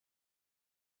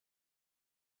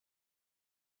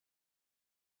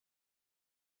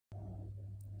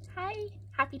Hi,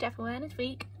 happy Deaf Awareness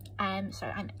Week. So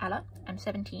I'm Ella, I'm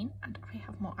 17 and I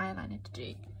have more eyeliner to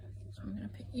do. So I'm going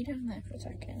to put you down there for a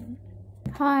second.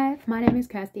 Hi, my name is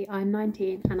Kirsty, I'm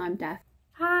 19 and I'm deaf.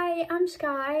 Hi, I'm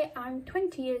Sky, I'm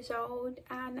 20 years old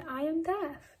and I am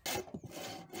deaf.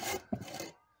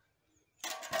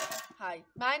 Hi,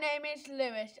 my name is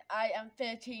Lewis, I am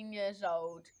 13 years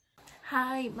old.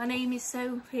 Hi, my name is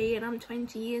Sophie and I'm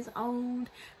 20 years old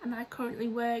and I currently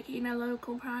work in a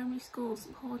local primary school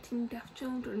supporting deaf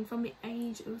children from the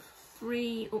age of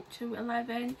 3 up to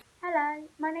 11. Hello,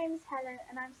 my name is Helen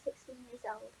and I'm 16 years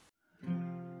old.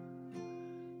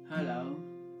 Hello,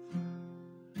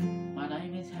 my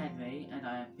name is Henry and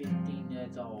I am 15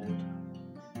 years old.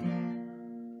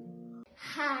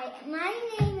 Hi, my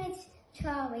name is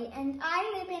Charlie and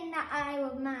I live in the Isle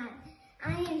of Man.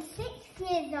 I am 6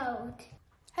 years old.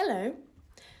 Hello,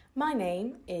 my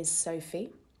name is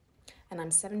Sophie and I'm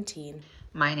 17.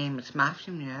 My name is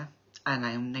Matthew Muir and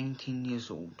I am 19 years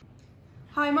old.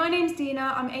 Hi, my name's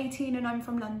Dina, I'm 18 and I'm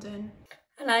from London.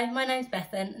 Hello, my name's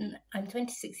Bethan and I'm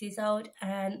 26 years old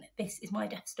and this is my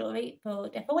deaf story for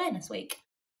Deaf Awareness Week.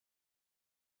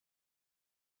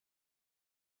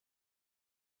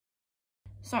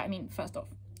 So, I mean, first off,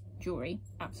 jewellery,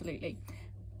 absolutely.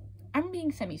 I'm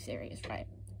being semi-serious, right?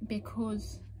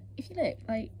 Because if you look,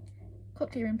 like,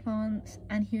 cochlear implants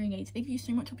and hearing aids, they give you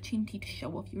so much opportunity to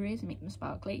show off your ears and make them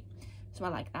sparkly. So I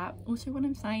like that. Also, when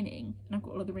I'm signing and I've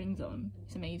got all of the rings on,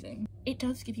 it's amazing. It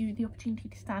does give you the opportunity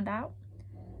to stand out.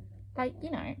 Like,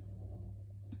 you know,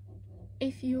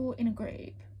 if you're in a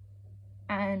group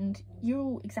and you're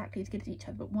all exactly as good as each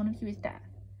other, but one of you is deaf,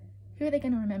 who are they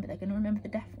going to remember? They're going to remember the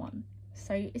deaf one.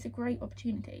 So it's a great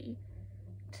opportunity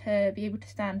to be able to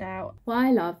stand out. What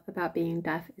I love about being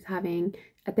deaf is having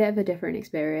a bit of a different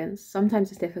experience. Sometimes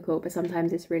it's difficult, but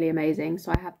sometimes it's really amazing.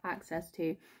 So I have access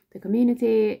to the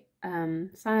community,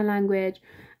 sign language,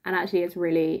 and actually it's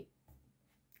really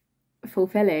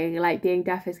fulfilling. Like, being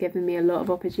deaf has given me a lot of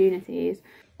opportunities.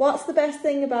 What's the best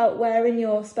thing about wearing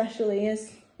your special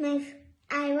ears?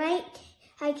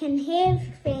 I can hear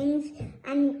things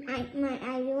and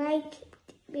I like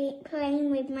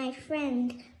playing with my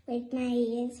friend with my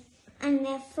ears, and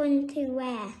they're fun to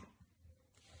wear.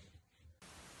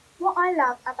 What I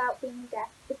love about being deaf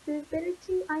is the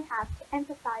ability I have to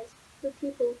empathise with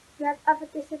people who have other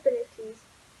disabilities,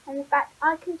 and the fact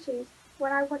I can choose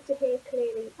when I want to hear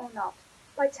clearly or not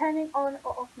by turning on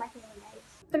or off my hearing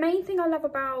aids. The main thing I love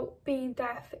about being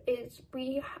deaf is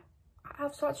we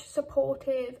have such a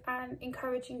supportive and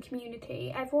encouraging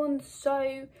community. Everyone's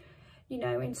so, you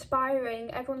know,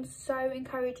 inspiring. Everyone's so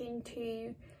encouraging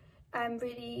to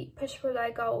really push for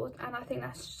their goals, and I think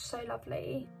that's so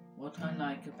lovely. What I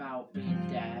like about being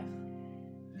deaf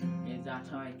is that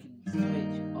I can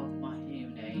switch off my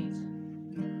hearing aids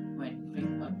when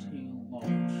things are too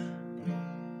much.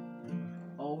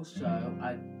 Also,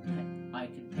 I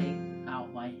can take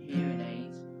out my hearing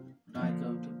aids when I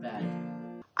go to bed.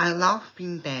 I love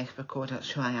being deaf because it's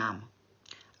who I am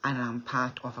and I'm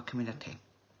part of a community.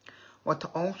 What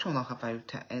I also love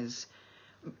about it is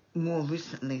more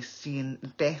recently seeing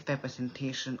deaf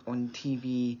representation on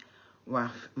TV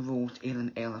with Rose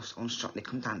Aileen Ellis on Strictly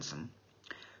Come Dancing,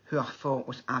 who I thought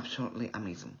was absolutely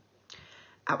amazing.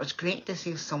 It was great to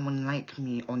see someone like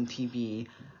me on TV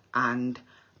and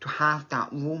to have that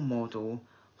role model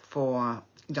for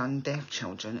young deaf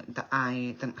children that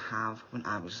I didn't have when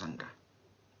I was younger.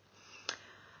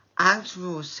 As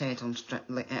Rose said on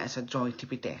Strictly, it is a joy to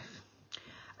be deaf.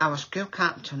 I was school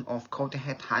captain of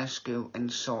Calderhead High School in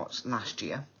Shorts last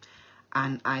year,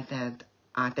 and I did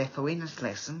a deaf awareness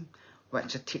lesson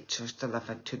which the teachers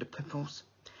delivered to the pupils.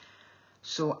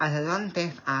 So as a young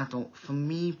deaf adult, for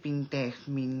me being deaf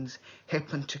means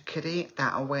helping to create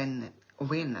that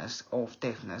awareness of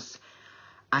deafness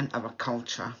and our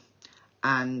culture,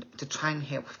 and to try and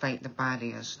help fight the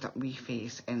barriers that we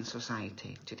face in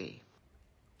society today.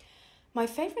 My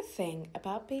favourite thing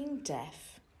about being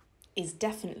deaf is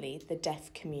definitely the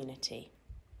deaf community.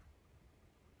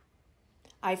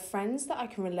 I have friends that I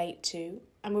can relate to,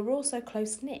 and we're also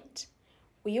close-knit.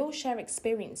 We all share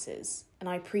experiences and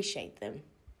I appreciate them.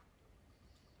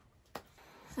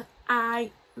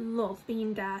 I love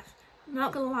being deaf. I'm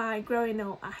not gonna lie, growing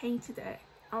up I hated it.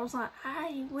 I was like,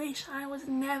 I wish I was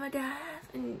never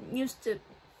deaf, and used to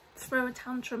throw a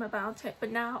tantrum about it,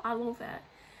 but now I love it.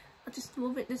 I just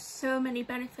love it. There's so many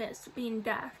benefits to being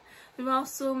deaf. There are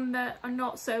some that are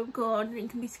not so good and it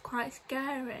can be quite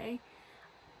scary,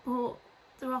 but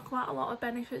there are quite a lot of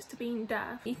benefits to being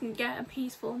deaf. You can get a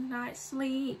peaceful night's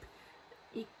sleep.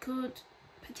 You could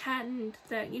pretend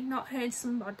that you've not heard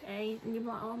somebody and you're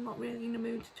like, oh, I'm not really in the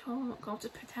mood to talk. I'll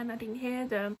just pretend I didn't hear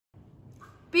them.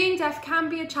 Being deaf can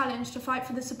be a challenge to fight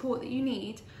for the support that you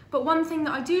need, but one thing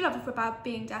that I do love about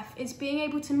being deaf is being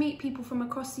able to meet people from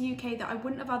across the UK that I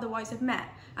wouldn't have otherwise have met,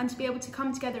 and to be able to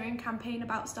come together and campaign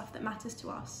about stuff that matters to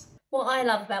us. What I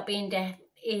love about being deaf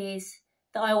is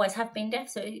that I always have been deaf,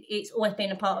 so it's always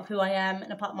been a part of who I am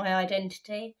and a part of my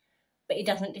identity, but it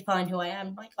doesn't define who I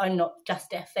am. Like, I'm not just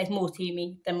deaf, there's more to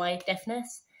me than my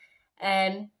deafness.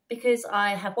 Because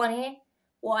I have one ear,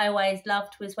 what I always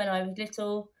loved was when I was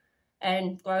little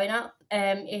and growing up,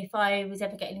 if I was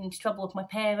ever getting into trouble with my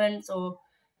parents, or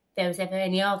there was ever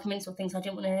any arguments or things I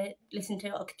didn't want to listen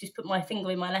to, I could just put my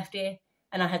finger in my left ear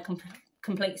and I had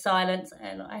complete silence,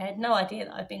 and I had no idea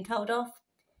that I'd been told off,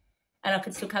 and I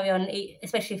could still carry on eat,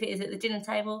 especially if it is at the dinner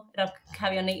table, and I could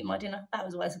carry on eating my dinner. That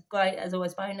was always great, that was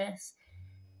always bonus.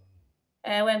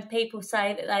 When people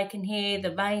say that they can hear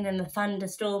the rain and the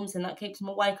thunderstorms and that keeps them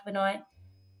awake overnight,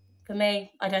 for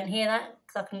me, I don't hear that,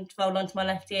 because I can roll onto my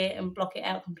left ear and block it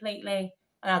out completely,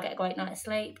 and I'll get a great night's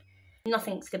sleep.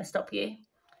 Nothing's going to stop you.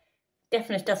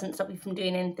 Deafness doesn't stop you from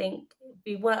doing anything. If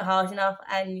you work hard enough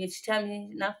and you're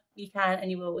determined enough, you can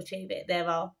and you will achieve it. There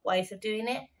are ways of doing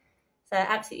it. So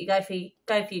absolutely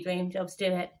go for your dream jobs, do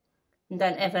it. And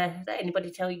don't ever let anybody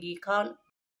tell you you can't.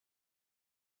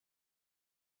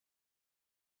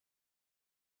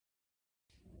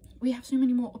 We have so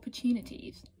many more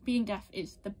opportunities. Being deaf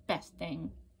is the best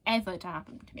thing ever to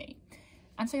happen to me.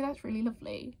 And so that's really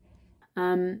lovely.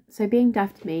 So being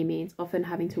deaf to me means often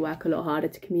having to work a lot harder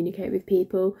to communicate with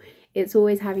people. It's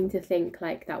always having to think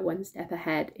like that one step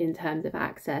ahead in terms of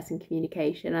access and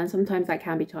communication, and sometimes that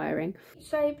can be tiring.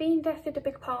 So being deaf is a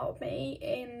big part of me.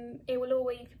 It will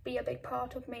always be a big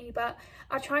part of me, but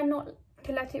I try not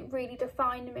to let it really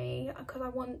define me, because I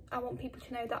want people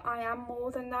to know that I am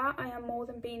more than that. I am more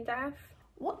than being deaf.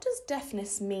 What does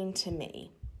deafness mean to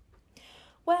me?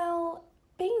 Well,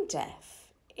 being deaf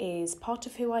is part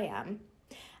of who I am,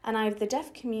 and I have the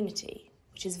deaf community,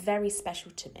 which is very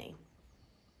special to me.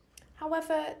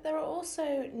 However, there are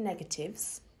also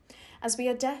negatives, as we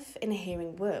are deaf in a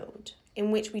hearing world in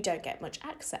which we don't get much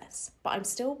access, but I'm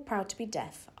still proud to be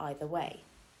deaf either way.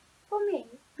 For me,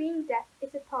 being deaf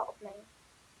is a part of me.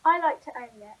 I like to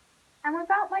own it, and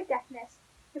without my deafness,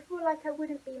 I feel like I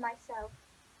wouldn't be myself.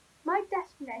 My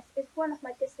deafness is one of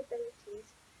my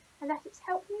disabilities, and that it's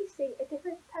helped me see a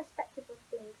different perspective of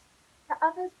things that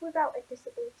others without a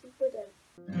disability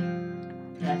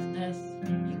wouldn't. Deafness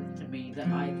means to me that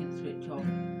I can switch off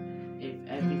if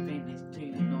everything is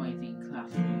too noisy in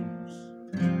classrooms,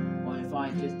 or if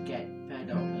I just get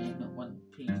fed up and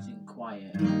want peace and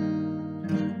quiet.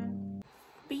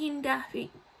 Being deaf, it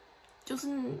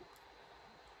doesn't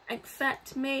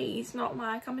affect me. It's not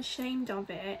like I'm ashamed of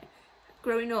it.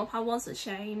 Growing up, I was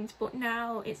ashamed, but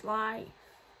now it's like,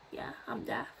 yeah, I'm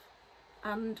deaf,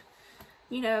 and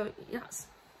you know, that's,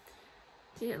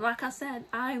 like I said,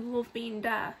 I love being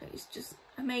deaf. It's just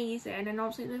amazing, and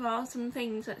obviously there are some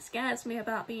things that scares me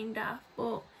about being deaf,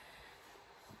 but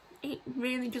it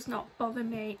really does not bother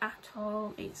me at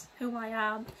all. It's who I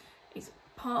am, it's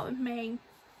part of me,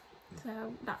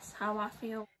 so that's how I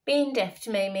feel. Being deaf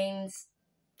to me means,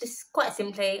 just quite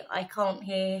simply, I can't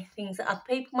hear things that other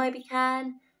people maybe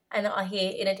can, and that I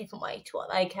hear in a different way to what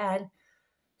they can.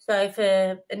 So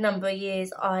for a number of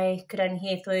years, I could only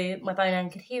hear through my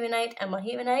bone-anchored hearing aid and my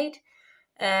hearing aid.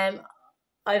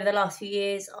 Over the last few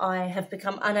years, I have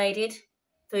become unaided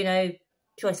through no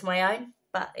choice of my own,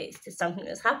 but it's just something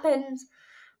that's happened.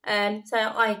 So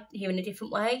I hear in a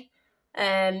different way.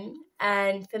 And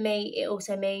for me, it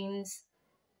also means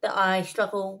that I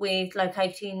struggle with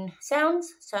locating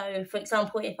sounds. So, for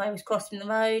example, if I was crossing the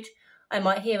road, I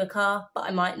might hear a car, but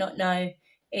I might not know,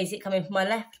 is it coming from my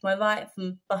left, my right,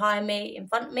 from behind me, in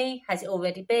front of me? Has it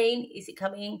already been? Is it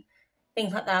coming?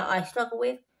 Things like that I struggle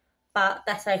with. But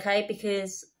that's okay,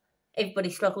 because everybody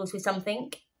struggles with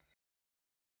something.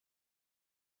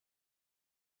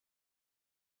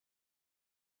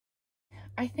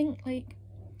 I think, like,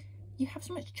 you have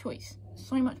so much choice,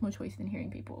 so much more choice than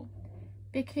hearing people.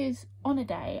 Because on a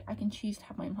day, I can choose to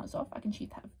have my earbuds off, I can choose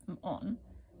to have them on.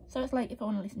 So it's like, if I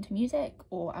want to listen to music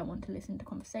or I want to listen to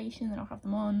conversation, then I'll have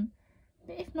them on.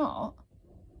 But if not,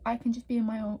 I can just be in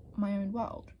my own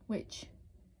world, which,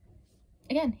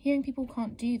 again, hearing people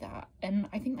can't do that. And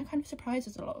I think that kind of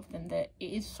surprises a lot of them, that it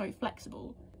is so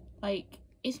flexible. Like,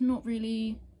 it's not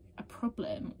really a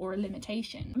problem or a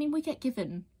limitation. I mean, we get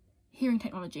given hearing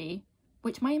technology,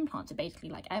 which my implants are basically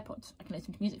like AirPods. I can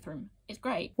listen to music through them. It's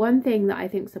great. One thing that I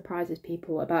think surprises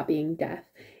people about being deaf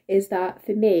is that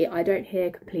for me, I don't hear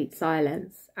complete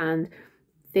silence, and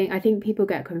I think people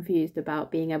get confused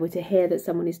about being able to hear that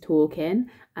someone is talking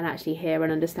and actually hear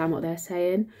and understand what they're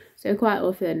saying. So quite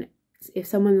often if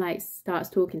someone like starts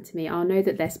talking to me, I'll know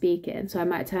that they're speaking, so I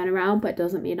might turn around, but it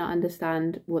doesn't mean I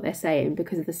understand what they're saying,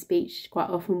 because the speech quite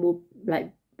often will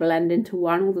like blend into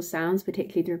one, all the sounds,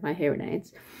 particularly through my hearing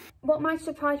aids. What might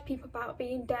surprise people about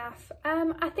being deaf?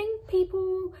 I think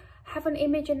people have an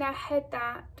image in their head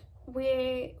that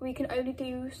we can only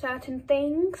do certain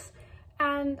things,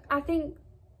 and I think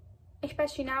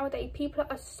especially nowadays people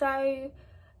are so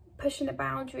pushing the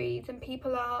boundaries, and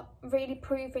people are really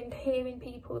proving to hearing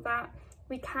people that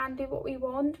we can do what we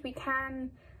want, we can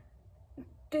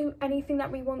do anything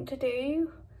that we want to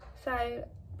do, so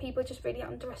people just really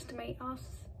underestimate us.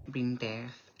 Being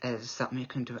deaf is that we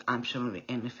can do absolutely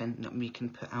anything that we can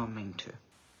put our mind to.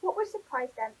 What would surprise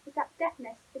them is that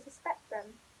deafness is a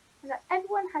spectrum, and that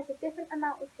everyone has a different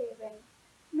amount of hearing,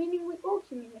 meaning we all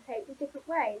communicate in different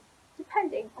ways,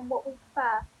 depending on what we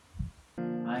prefer.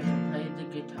 I can play the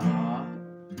guitar.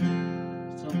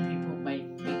 Some people may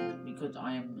think because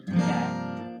I am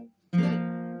deaf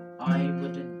that I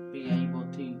wouldn't be able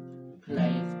to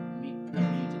play a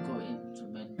musical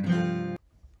instrument.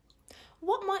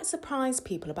 What might surprise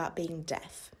people about being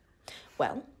deaf?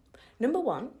 Well, number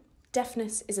one,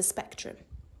 deafness is a spectrum.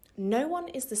 No one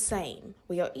is the same.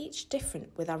 We are each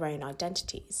different with our own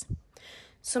identities.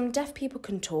 Some deaf people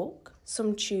can talk,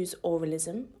 some choose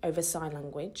oralism over sign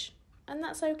language, and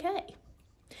that's okay.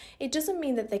 It doesn't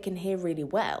mean that they can hear really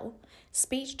well.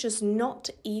 Speech does not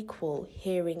equal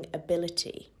hearing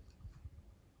ability.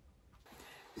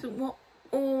 So what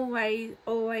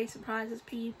always surprises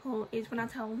people is when I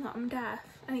tell them that I'm deaf,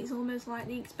 and it's almost like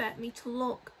they expect me to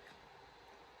look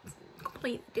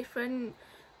completely different,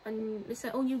 and they say,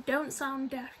 oh, you don't sound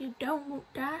deaf, you don't look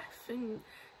deaf, and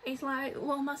it's like,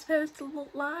 what am I supposed to look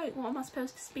like? What am I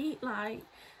supposed to speak like?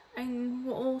 And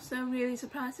what also really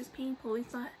surprises people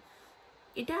is like,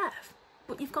 you're deaf,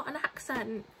 but you've got an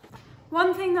accent.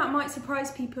 One thing that might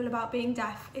surprise people about being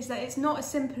deaf is that it's not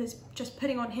as simple as just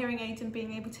putting on hearing aids and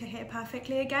being able to hear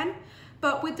perfectly again.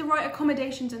 But with the right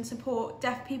accommodations and support,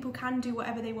 deaf people can do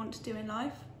whatever they want to do in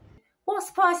life. What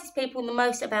surprises people the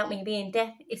most about me being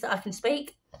deaf is that I can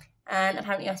speak, and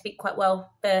apparently I speak quite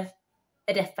well for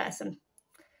a deaf person.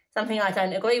 Something I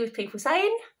don't agree with people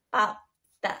saying, but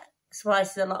that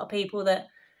surprises a lot of people, that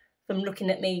from looking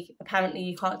at me, apparently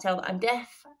you can't tell that I'm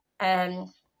deaf.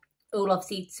 All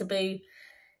obviously taboo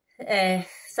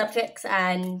subjects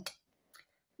and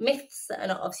myths that are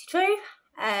not obviously true.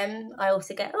 I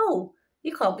also get, oh,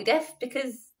 you can't be deaf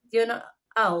because you're not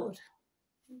old.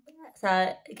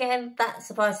 So again, that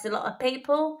surprises a lot of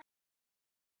people.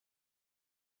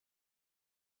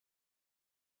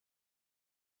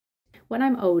 When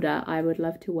I'm older, I would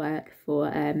love to work for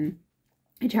a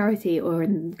charity or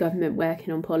in government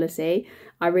working on policy.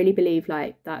 I really believe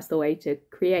like that's the way to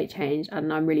create change,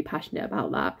 and I'm really passionate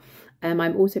about that.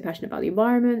 I'm also passionate about the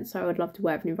environment, so I would love to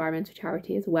work for an environmental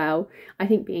charity as well. I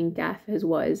think being deaf as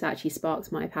well has actually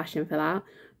sparked my passion for that,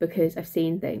 because I've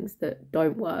seen things that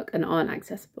don't work and aren't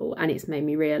accessible, and it's made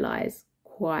me realise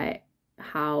quite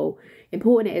how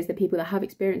important it is that people that have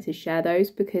experiences share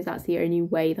those, because that's the only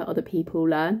way that other people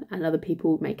learn and other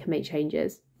people can make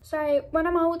changes. So when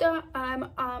I'm older,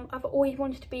 I've always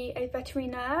wanted to be a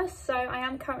veterinary nurse, so I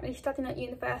am currently studying at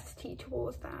university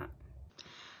towards that.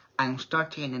 I'm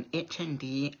studying an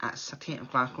HND at City of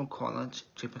Glasgow College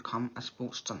to become a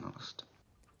sports journalist.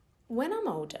 When I'm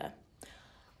older,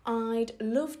 I'd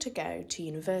love to go to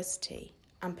university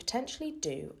and potentially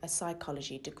do a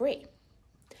psychology degree.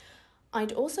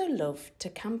 I'd also love to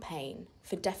campaign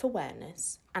for deaf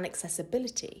awareness and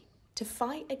accessibility to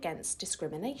fight against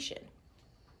discrimination.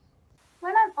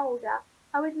 When I'm older,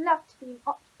 I would love to be an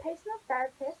occupational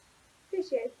therapist,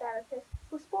 physiotherapist,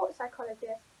 or sports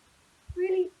psychologist.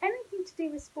 Really anything to do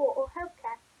with sport or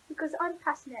healthcare, because I'm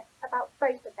passionate about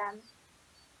both of them.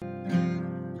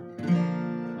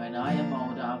 When I am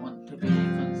older, I want to be a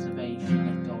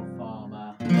conservationist or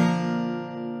farmer.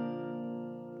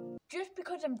 Just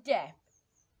because I'm deaf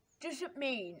doesn't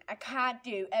mean I can't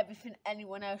do everything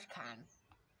anyone else can.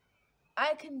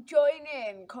 I can join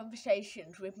in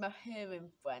conversations with my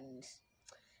hearing friends.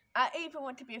 I even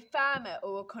want to be a farmer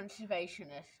or a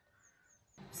conservationist.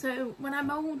 So when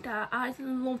I'm older, I'd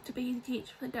love to be a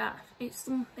teacher for the deaf. It's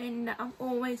something that I've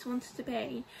always wanted to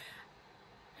be,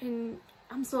 and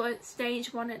I'm sort of at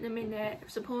stage 1 at the minute,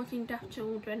 supporting deaf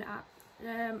children at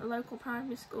a local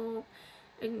primary school,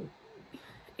 and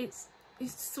it's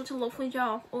such a lovely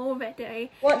job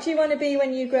already. What do you want to be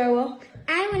when you grow up?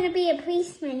 I want to be a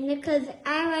policeman because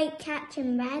I like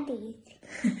catching baddies.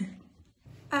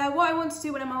 What I want to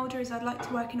do when I'm older is I'd like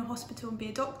to work in a hospital and be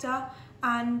a doctor,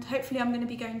 and hopefully I'm going to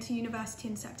be going to university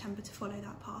in September to follow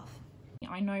that path.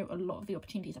 I know a lot of the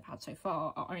opportunities I've had so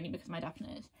far are only because of my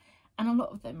deafness, and a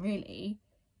lot of them really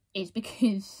is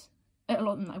because a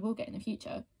lot of them that I will get in the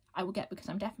future, I will get because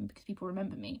I'm deaf and because people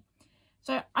remember me.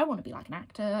 So I want to be like an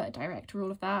actor, a director,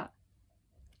 all of that.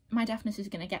 My deafness is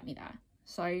going to get me there.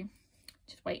 So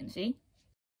just wait and see.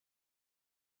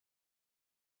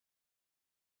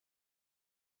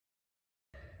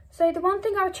 So the one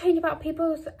thing I would change about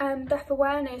people's deaf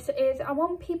awareness is I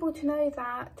want people to know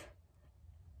that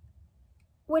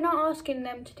we're not asking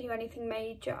them to do anything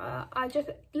major.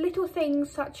 Little things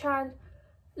such as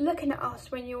looking at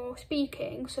us when you're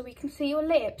speaking so we can see your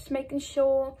lips, making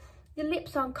sure your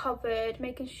lips aren't covered,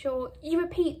 making sure you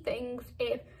repeat things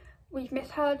if we've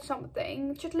misheard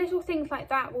something. Just little things like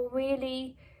that will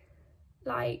really,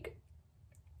 it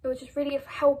will just really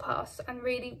help us, and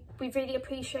we really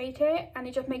appreciate it, and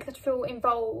it just makes us feel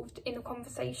involved in the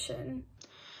conversation.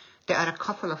 There are a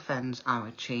couple of things I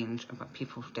would change about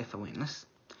people's deaf awareness.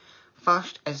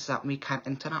 First is that we can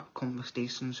interrupt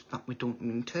conversations but we don't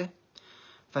mean to.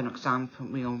 For example,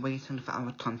 we are waiting for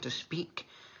our turn to speak,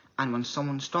 and when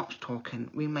someone stops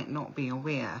talking, we might not be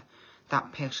aware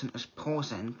that person is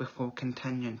pausing before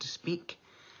continuing to speak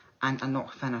and are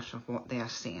not finished with what they are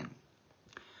saying.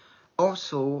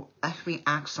 Also, if we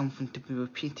ask something to be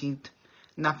repeated,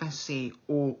 never say,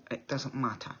 "Oh, it doesn't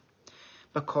matter,"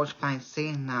 because by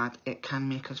saying that, it can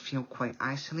make us feel quite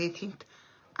isolated,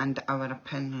 and our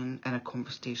opinion in a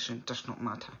conversation does not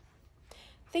matter.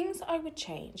 Things I would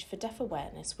change for deaf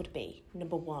awareness would be,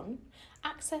 number 1,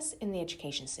 access in the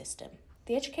education system.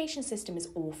 The education system is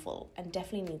awful and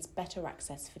definitely needs better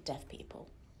access for deaf people.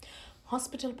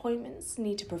 Hospital appointments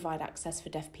need to provide access for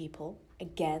deaf people.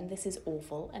 Again, this is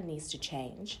awful and needs to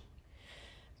change.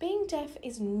 Being deaf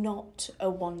is not a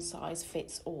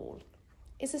one-size-fits-all.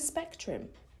 It's a spectrum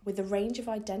with a range of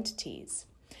identities.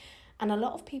 And a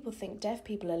lot of people think deaf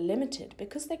people are limited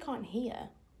because they can't hear.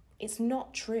 It's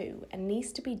not true and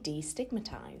needs to be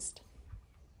destigmatised.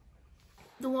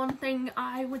 The one thing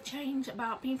I would change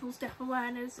about people's deaf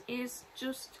awareness is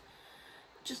just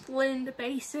learn the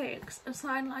basics of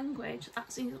sign language.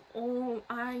 That's all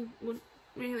I would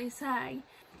really say.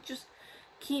 Just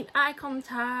keep eye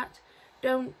contact,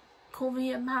 don't cover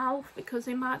your mouth because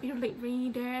they might be lip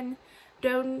reading,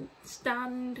 don't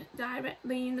stand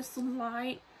directly in the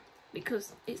sunlight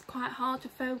because it's quite hard to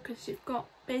focus. You've got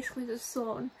basically the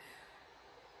sun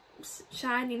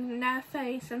shining in their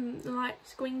face and the light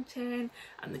squinting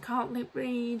and they can't lip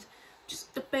read.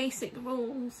 Just the basic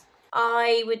rules.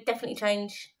 I would definitely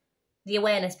change the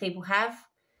awareness people have,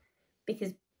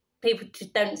 because people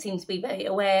just don't seem to be very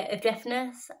aware of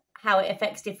deafness, how it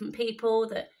affects different people,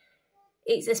 that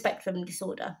it's a spectrum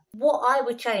disorder. What I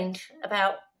would change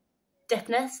about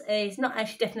deafness is not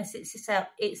actually deafness itself,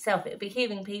 it would be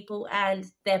hearing people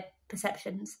and their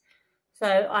perceptions.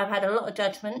 So I've had a lot of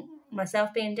judgment,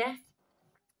 myself being deaf.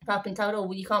 I've been told, "Oh,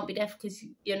 well, you can't be deaf because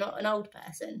you're not an old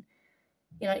person.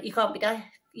 You know, you can't be deaf,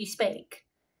 you speak."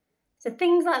 So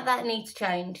things like that need to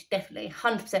change, definitely.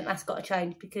 100% that's got to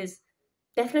change, because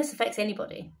deafness affects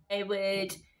anybody. I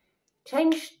would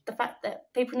change the fact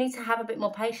that people need to have a bit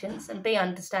more patience and be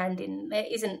understanding. There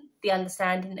isn't the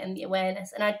understanding and the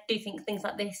awareness. And I do think things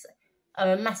like this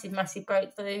are a massive, massive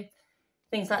breakthrough.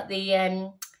 Things like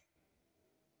the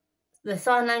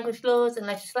sign language laws and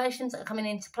legislations that are coming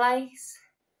into place.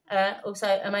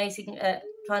 Also amazing at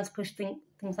trying to push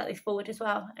things like this forward as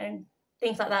well. And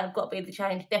things like that have got to be the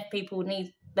change. Deaf people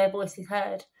need their voices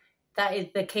heard. That is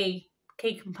the key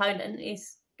component,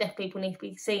 is deaf people need to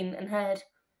be seen and heard,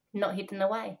 not hidden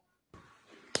away.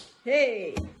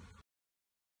 Hey!